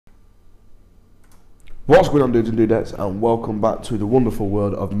What's going on, dudes and dudettes, and welcome back to the wonderful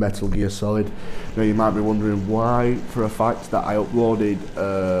world of Metal Gear Solid. Now you might be wondering why, for a fact, that I uploaded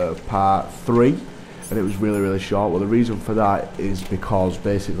part 3 and it was really short. Well, the reason for that is because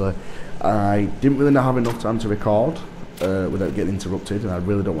basically I didn't really have enough time to record without getting interrupted, and I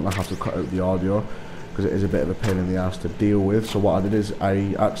really don't want to have to cut out the audio because it is a bit of a pain in the ass to deal with. So what I did is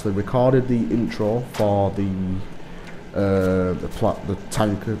I actually recorded the intro for the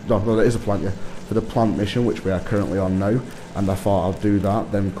plant mission, which we are currently on now, and I thought I'll do that,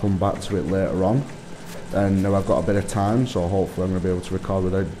 then come back to it later on. And now I've got a bit of time, so hopefully I'm going to be able to record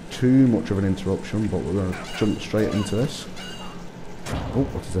without too much of an interruption, but we're going to jump straight into this. Oh,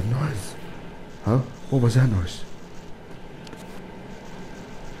 what is that noise? Huh? What was that noise?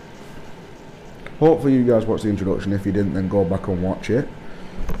 Hopefully you guys watched the introduction. If you didn't, then go back and watch it.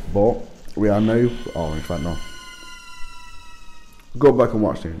 But we are now... oh, in fact, no. Go back and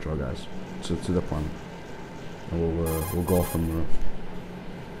watch the intro, guys, to the plan, and we'll go from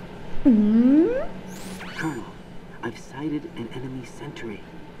there. Colonel, I've sighted an enemy sentry,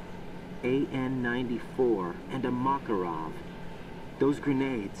 AN-94 and a Makarov. Those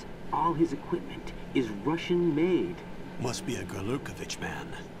grenades, all his equipment is Russian-made. Must be a Grlukovich man.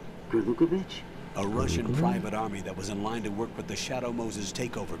 Grlukovich? A Russian private army that was in line to work with the Shadow Moses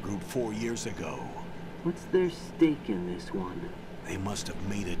takeover group 4 years ago. What's their stake in this one? They must have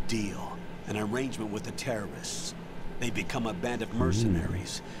made a deal, an arrangement with the terrorists. They become a band of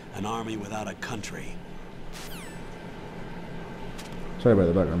mercenaries, an army without a country. Sorry about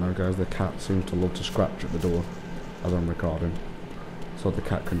the background now, guys. The cat seems to love to scratch at the door as I'm recording. So the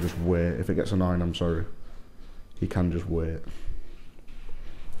cat can just wait. If it gets annoying, I'm sorry. He can just wait. In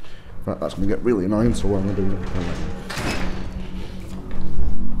fact, that's going to get really annoying, so what I'm going to do is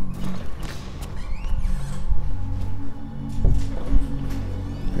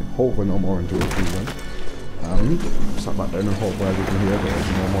hopefully no more interruptions then. And sat back down and hopefully as you can hear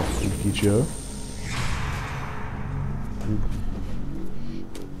there's no more squeaky chair.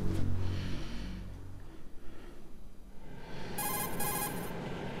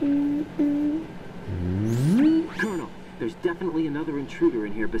 Colonel, there's definitely another intruder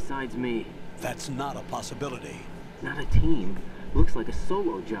in here besides me. That's not a possibility. Not a team. Looks like a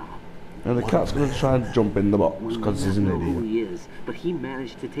solo job. And the cat's going to try and jump in the box because he's an idiot. I don't know who he is, but he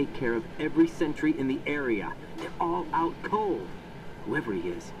managed to take care of every sentry in the area. They're all out cold. Whoever he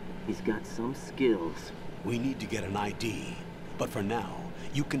is, he's got some skills. We need to get an ID. But for now,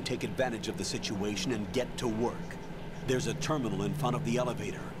 you can take advantage of the situation and get to work. There's a terminal in front of the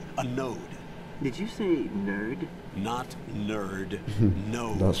elevator. A node. Did you say nerd? Not nerd.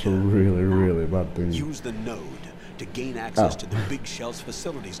 Node. That's a really bad thing. Use the node to gain access to the Big Shell's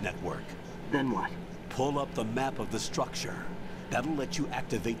facilities network. Then what? Pull up the map of the structure. That'll let you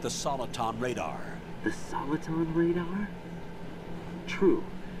activate the Soliton radar. The Soliton radar? True.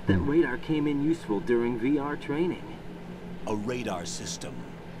 That radar came in useful during VR training. A radar system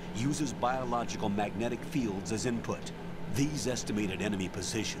uses biological magnetic fields as input. These estimated enemy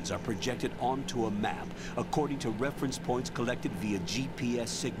positions are projected onto a map according to reference points collected via GPS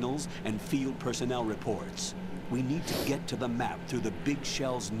signals and field personnel reports. We need to get to the map through the Big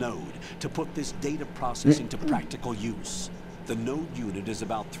Shell's node to put this data processing to practical use. The node unit is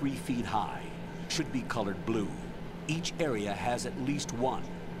about 3 feet high. Should be colored blue. Each area has at least one.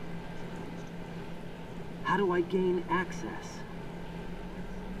 How do I gain access?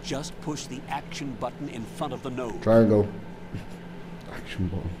 Just push the action button in front of the node. Triangle. Action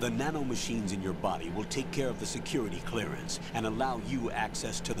button. The nanomachines in your body will take care of the security clearance and allow you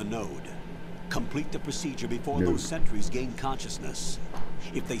access to the node. Complete the procedure before those sentries gain consciousness.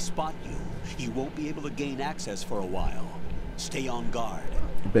 If they spot you, you won't be able to gain access for a while. Stay on guard.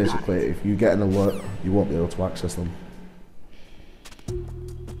 Basically, if you get an alert, you won't be able to access them.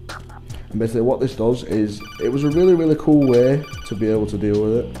 And basically what this does is, it was a really cool way to be able to deal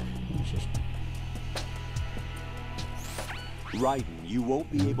with it. Raiden, you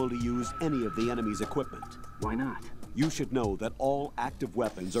won't be able to use any of the enemy's equipment. Why not? You should know that all active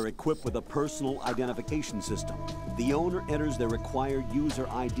weapons are equipped with a personal identification system. The owner enters their required user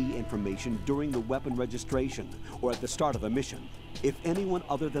ID information during the weapon registration or at the start of a mission. If anyone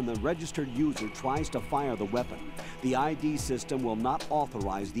other than the registered user tries to fire the weapon, the ID system will not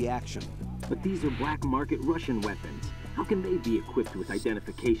authorize the action. But these are black market Russian weapons. How can they be equipped with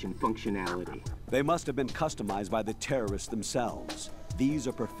identification functionality? They must have been customized by the terrorists themselves. These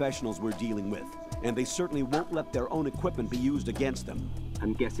are professionals we're dealing with, and they certainly won't let their own equipment be used against them.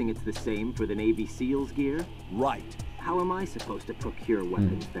 I'm guessing it's the same for the Navy SEALs gear? Right. How am I supposed to procure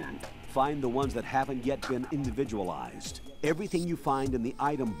weapons then? Find the ones that haven't yet been individualized. Everything you find in the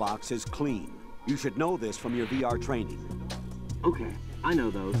item box is clean. You should know this from your VR training. Okay, I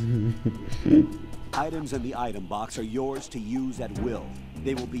know those. Items in the item box are yours to use at will.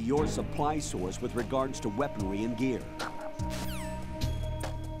 They will be your supply source with regards to weaponry and gear.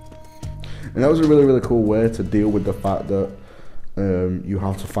 And that was a really, really cool way to deal with the fact that you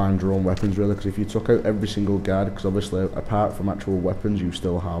have to find your own weapons, really, because if you took out every single guard, because obviously apart from actual weapons you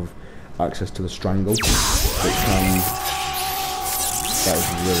still have access to the strangle, which can... That is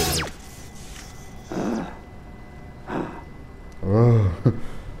really, really...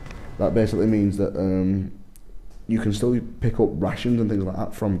 That basically means that you can still pick up rations and things like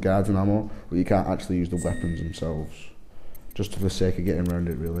that from guards and ammo, but you can't actually use the weapons themselves, just for the sake of getting around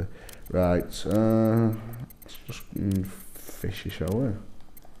it, really. Right, let's just fishy, shall we?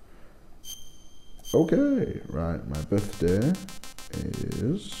 Okay, right, my birthday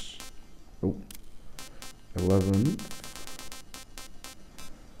is 11th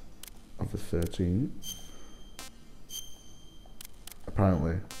of the 13th.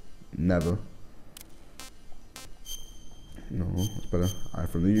 Apparently, never. No, that's better. I'm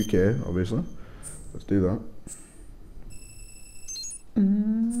from the UK, obviously. Let's do that.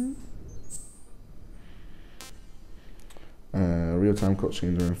 Real-time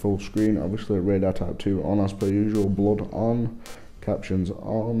cutscenes are in full screen. Obviously, radar type 2 on as per usual. Blood on. Captions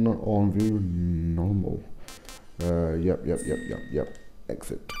on view normal. Yep.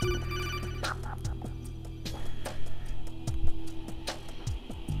 Exit.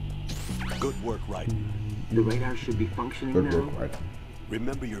 Good work, Raiden. The radar should be functioning Good now. work, right.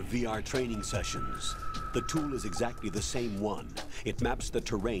 Remember your VR training sessions. The tool is exactly the same one. It maps the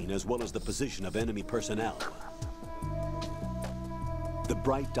terrain as well as the position of enemy personnel. The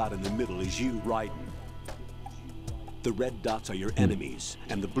bright dot in the middle is you, Raiden. The red dots are your enemies,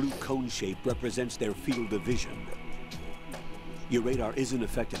 and the blue cone shape represents their field of vision. Your radar isn't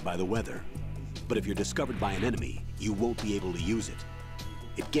affected by the weather, but if you're discovered by an enemy, you won't be able to use it.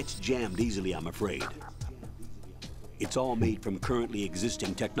 It gets jammed easily, I'm afraid. It's all made from currently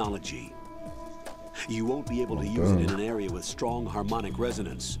existing technology. You won't be able to use it in an area with strong harmonic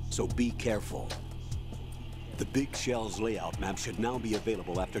resonance, so be careful. The Big Shell's layout map should now be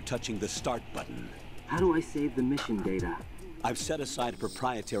available after touching the Start button. How do I save the mission data? I've set aside a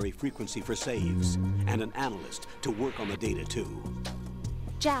proprietary frequency for saves, and an analyst to work on the data too.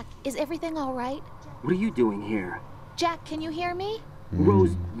 Jack, is everything all right? What are you doing here? Jack, can you hear me?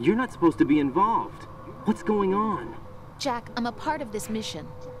 Rose, you're not supposed to be involved. What's going on? Jack, I'm a part of this mission.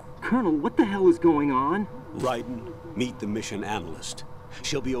 Colonel, what the hell is going on? Raiden, meet the mission analyst.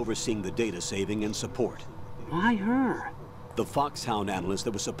 She'll be overseeing the data saving and support. Why her? The Foxhound analyst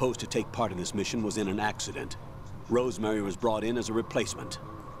that was supposed to take part in this mission was in an accident. Rosemary was brought in as a replacement.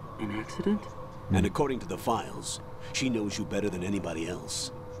 An accident? And according to the files, she knows you better than anybody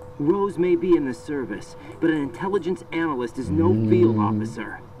else. Rose may be in the service, but an intelligence analyst is no field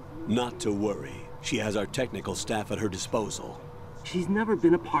officer. Not to worry. She has our technical staff at her disposal. She's never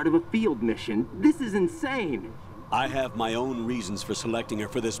been a part of a field mission. This is insane. I have my own reasons for selecting her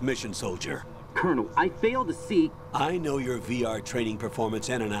for this mission, soldier. Colonel, I fail to see... I know your VR training performance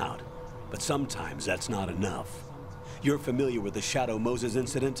in and out, but sometimes that's not enough. You're familiar with the Shadow Moses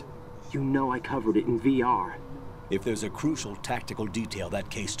incident? You know I covered it in VR. If there's a crucial tactical detail that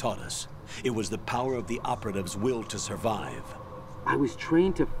case taught us, it was the power of the operative's will to survive. I was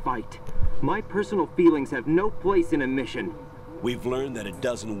trained to fight. My personal feelings have no place in a mission. We've learned that it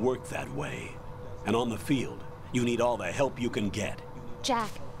doesn't work that way. And on the field, you need all the help you can get. Jack,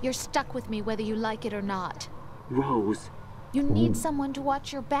 you're stuck with me whether you like it or not. Rose. You need someone to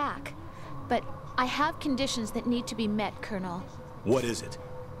watch your back. But I have conditions that need to be met, Colonel. What is it?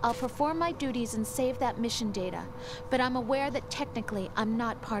 I'll perform my duties and save that mission data, but I'm aware that technically I'm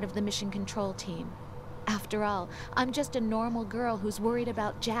not part of the mission control team. After all, I'm just a normal girl who's worried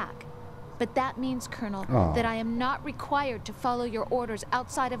about Jack. But that means, Colonel, that I am not required to follow your orders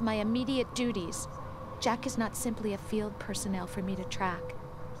outside of my immediate duties. Jack is not simply a field personnel for me to track.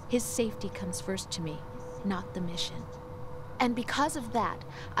 His safety comes first to me, not the mission. And because of that,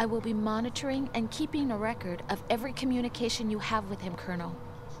 I will be monitoring and keeping a record of every communication you have with him, Colonel.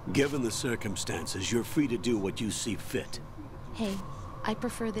 Given the circumstances, you're free to do what you see fit. Hey, I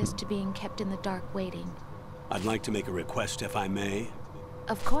prefer this to being kept in the dark waiting. I'd like to make a request, if I may.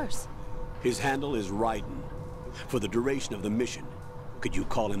 Of course. His handle is Raiden. For the duration of the mission, could you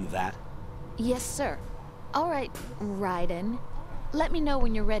call him that? Yes, sir. All right, Raiden. Let me know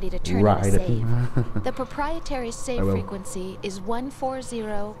when you're ready to turn in a save. The proprietary save frequency is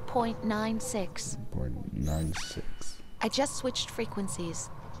 140.96. 0.96. I just switched frequencies.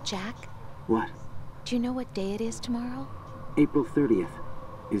 Jack? What? Do you know what day it is tomorrow? April 30th.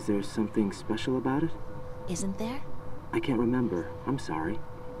 Is there something special about it? Isn't there? I can't remember. I'm sorry.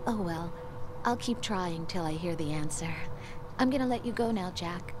 Oh well, I'll keep trying till I hear the answer. I'm gonna let you go now,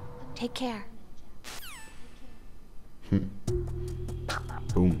 Jack. Take care.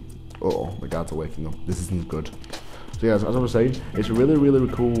 Boom. Uh-oh, the guards are waking up. This isn't good. So yeah, as I was saying, it's a really, really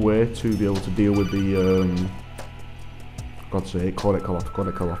cool way to be able to deal with the, God's sake, codec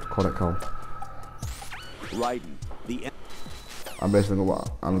call. Right. I'm basically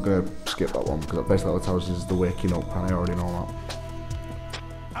gonna skip that one, because basically that tells us the waking up, and I already know that.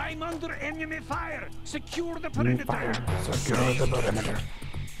 I'm under enemy fire! Secure the perimeter! Secure the perimeter.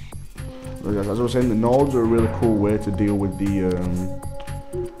 So guys, as I was saying, the nodes are a really cool way to deal with the,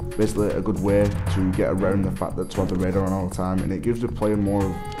 basically a good way to get around the fact that to have the radar on all the time, and it gives the player more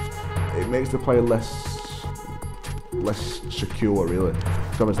of, it makes the player less secure really.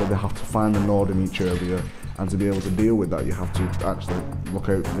 So obviously they have to find the node in each area, and to be able to deal with that you have to actually look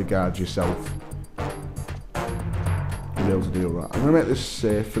out for the guards yourself to be able to deal with that. I'm going to make this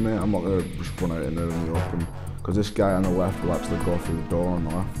safe for me. I'm not going to just run out in there in the open, because this guy on the left will actually go through the door on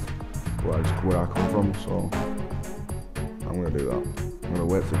the left where I come from, so I'm going to do that. I'm going to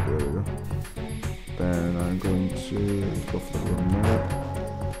wait for it, there we go. Then I'm going to go for the run there.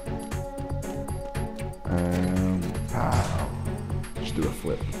 And pow. Just do a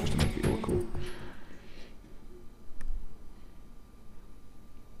flip, just to make it look cool.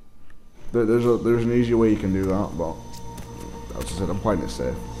 There's an easier way you can do that, but as I said, I'm playing it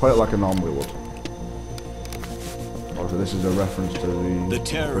safe. Play it like I normally would. Also, this is a reference to the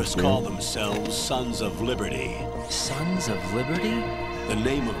terrorists call themselves Sons of Liberty. Sons of Liberty? The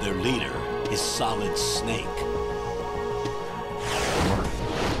name of their leader is Solid Snake.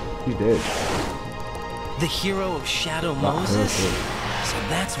 He did. The hero of Shadow Moses? So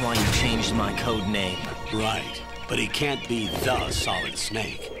that's why you changed my code name. Right, but he can't be the Solid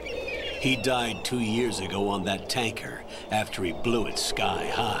Snake. He died 2 years ago on that tanker after he blew it sky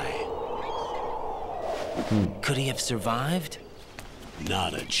high. Could he have survived?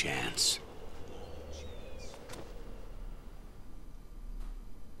 Not a chance.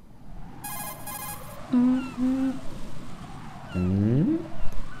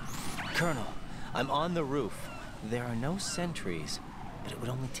 Colonel, I'm on the roof. There are no sentries, but it would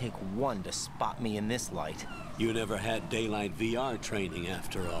only take one to spot me in this light. You never had daylight VR training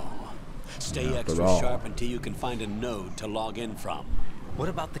after all. Stay extra sharp until you can find a node to log in from. What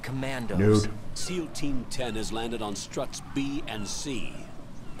about the commandos? Node. SEAL Team 10 has landed on struts B and C.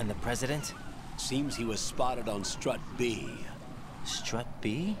 And the president? Seems he was spotted on strut B. Strut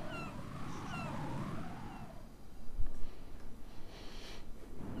B?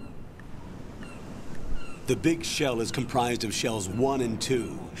 The big shell is comprised of shells 1 and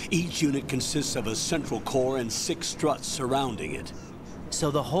 2. Each unit consists of a central core and 6 struts surrounding it.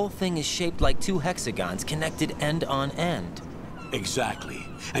 So the whole thing is shaped like 2 hexagons connected end on end. Exactly.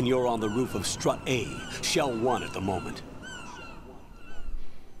 And you're on the roof of strut A, shell 1 at the moment.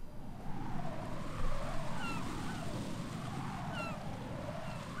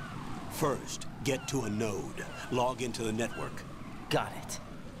 First, get to a node. Log into the network. Got it.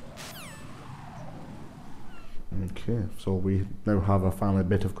 Okay, so we now have a finally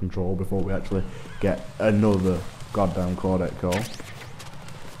bit of control before we actually get another goddamn codec call. So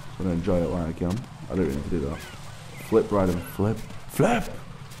I'm gonna enjoy it like I can. I don't really need to do that. Flip right and flip. Flip!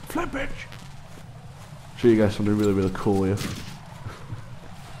 Flip it! Show you guys something really, really cool here.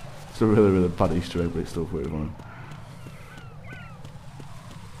 It's a really, really bad Easter egg, but it's still pretty fun.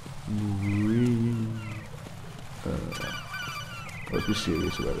 Let's be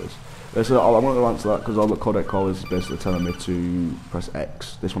serious about this. So I'm going to answer that because all the codec call is basically telling me to press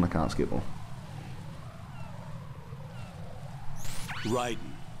X. This one I can't skip on. Right.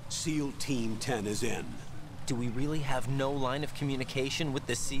 SEAL Team 10 is in. Do we really have no line of communication with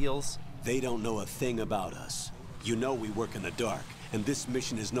the SEALs? They don't know a thing about us. You know we work in the dark, and this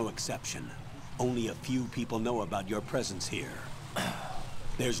mission is no exception. Only a few people know about your presence here.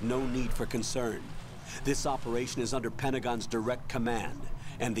 There's no need for concern. This operation is under Pentagon's direct command,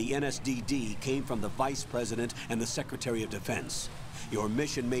 and the NSDD came from the Vice President and the Secretary of Defense. Your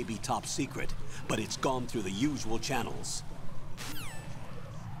mission may be top secret, but it's gone through the usual channels.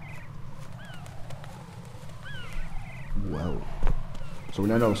 Well, so we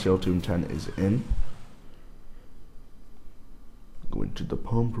now know SEAL Team 10 is in. Go into the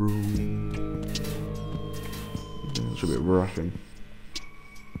pump room. Yeah, should be rushing.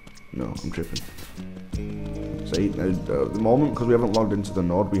 No, I'm tripping. So at the moment, because we haven't logged into the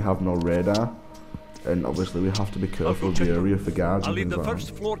node, we have no radar, and obviously we have to be careful of the area for guards and things like that. I'll leave the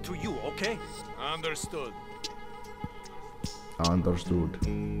first floor to you, okay? Understood. Understood.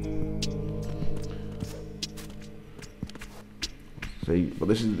 See, but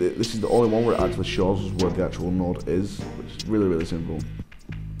this is the only one where it actually shows us where the actual node is, which is really, really simple.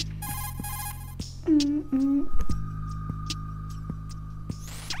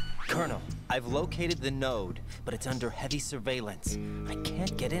 Colonel, I've located the node, but it's under heavy surveillance. I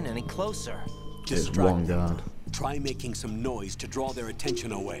can't get in any closer. It's one guard. Try making some noise to draw their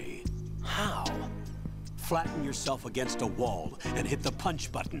attention away. How? Flatten yourself against a wall and hit the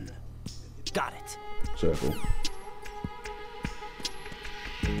punch button. Got it. Circle.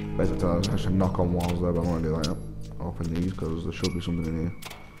 Basically, I should knock on walls there, but I'm going to do that. Open these because there should be something in here.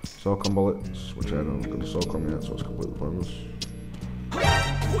 Soak on bullets, which I don't get to soak on yet, so it's completely pointless.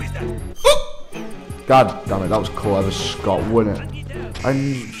 God damn it, that was clever, Scott, win it. I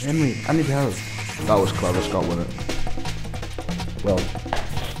need help. That was clever, Scott, win it. Well,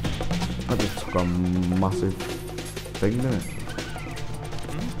 I just took a massive thing, didn't it?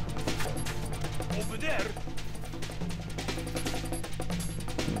 Over there.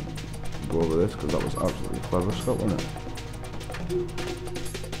 Go over this, because that was absolutely clever, Scott, wasn't it?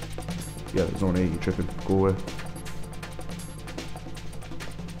 Yeah, there's no one here, you're tripping. Go away.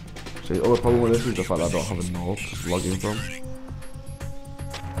 See, the other problem with this is the fact that I don't have a node to log in from.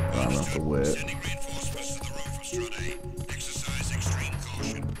 I'm gonna have to wait.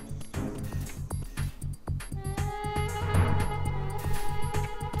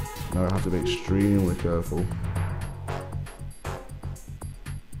 Now I have to be extremely careful.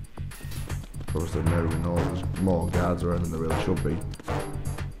 Obviously now we know there's more guards around than there really should be.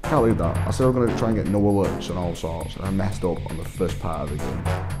 Can't leave that. I said I'm going to try and get no alerts and all sorts, and I messed up on the first part of the game.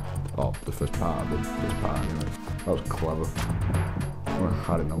 Oh, the first part of this part anyway. That was clever. I'm going to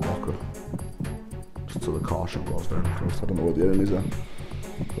hide in the locker. Just until the caution goes down, because I don't know what the enemies are.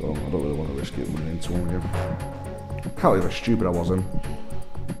 So I don't really want to risk it running into one again. Can't believe how stupid I was then.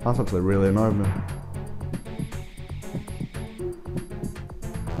 That's actually really annoyed me.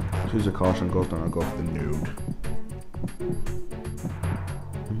 As soon as the caution goes down, I go for the nude.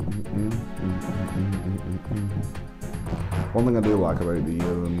 One thing I do like about the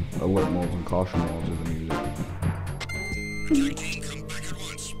alert modes and caution modes is the music. Guard team, come back at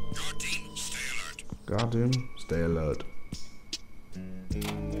once. Guard team, stay alert. Guard team, stay alert.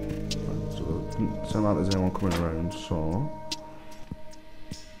 So it doesn't sound like there's anyone coming around, so...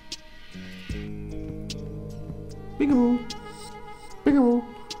 Peekaboo! Peekaboo!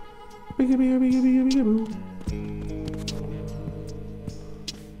 Peekaboo, peekaboo, peekaboo!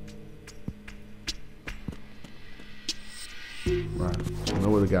 Right, so I know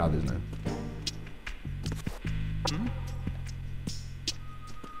where the guard is now.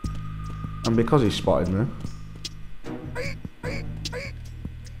 And because he spotted me,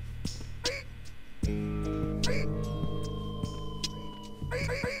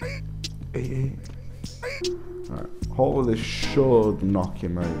 right, hopefully this should knock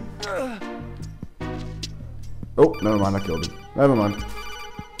him out. Oh, never mind, I killed him. Never mind.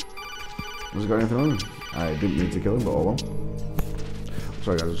 Has he got anything on him? I didn't mean to kill him, but oh well.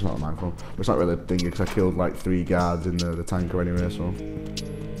 Sorry guys, it's not a microphone. But it's not really a thing because I killed like 3 guards in the tanker anyway, so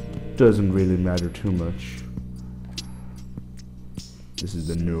doesn't really matter too much. This is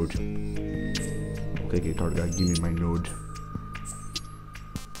the node. Okay, retard guy, give me my node.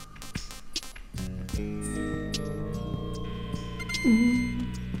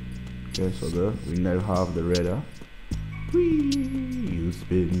 Okay, so there, we now have the radar. Whee! You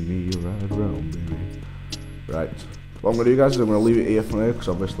spin me right round, baby. Right. What I'm going to do, guys, is I'm going to leave it here for now, because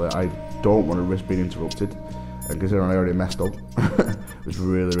obviously I don't want to risk being interrupted. And considering I already messed up, it was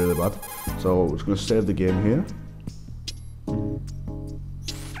really, really bad. So we're just going to save the game here.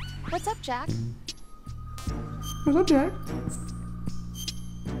 What's up, Jack? What's up, Jack?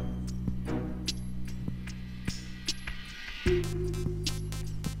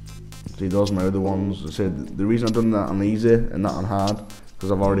 See, those are my other ones. I said the reason I've done that on easy and not on hard,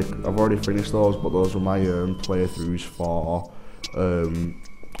 because I've already finished those, but those were my playthroughs for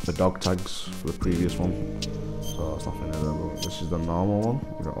the dog tags for the previous one. So that's nothing in there, but this is the normal one.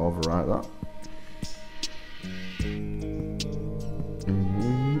 We're gonna overwrite that.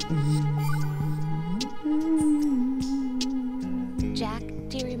 Jack,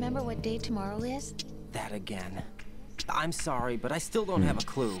 do you remember what day tomorrow is? That again. I'm sorry, but I still don't have a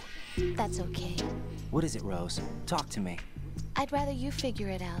clue. That's okay. What is it, Rose? Talk to me. I'd rather you figure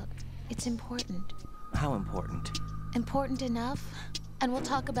it out. It's important. How important? Important enough, and we'll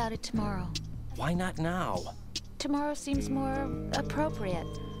talk about it tomorrow. Why not now? Tomorrow seems more appropriate.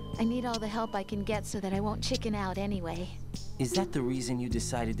 I need all the help I can get so that I won't chicken out anyway. Is that the reason you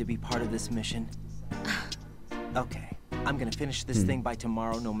decided to be part of this mission? Okay. I'm gonna finish this thing by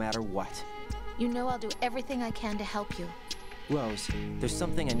tomorrow no matter what. You know I'll do everything I can to help you. Rose, there's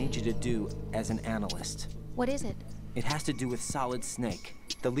something I need you to do as an analyst. What is it? It has to do with Solid Snake.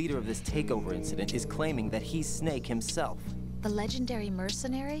 The leader of this takeover incident is claiming that he's Snake himself. The legendary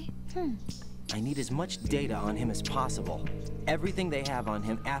mercenary? I need as much data on him as possible. Everything they have on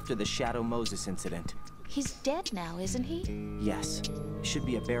him after the Shadow Moses incident. He's dead now, isn't he? Yes. Should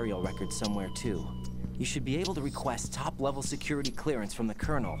be a burial record somewhere, too. You should be able to request top-level security clearance from the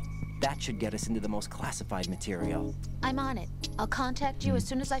Colonel. That should get us into the most classified material. I'm on it. I'll contact you as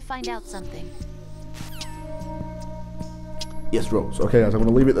soon as I find out something. Yes, Rose. Okay, guys, I'm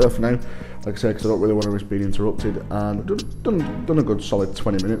going to leave it there for now. Like I said, because I don't really want to risk being interrupted. And done a good solid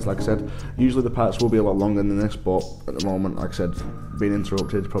 20 minutes, like I said. Usually the parts will be a lot longer than this, but at the moment, like I said, being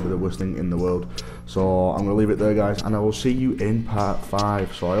interrupted is probably the worst thing in the world. So I'm going to leave it there, guys, and I will see you in part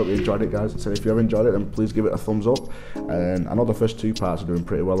 5. So I hope you enjoyed it, guys. So if you have enjoyed it, then please give it a thumbs up. And I know the first 2 parts are doing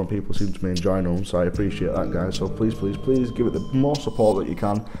pretty well, and people seem to be enjoying them, so I appreciate that, guys. So please give it the more support that you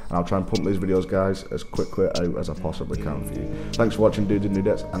can, and I'll try and pump these videos, guys, as quickly out as I possibly can for you. Thanks for watching, dudes and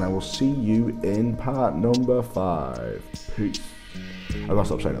dudettes, and I will see you in part number 5. Peace. I've got to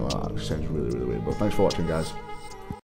stop saying it like that. It sounds really, really weird, but thanks for watching, guys.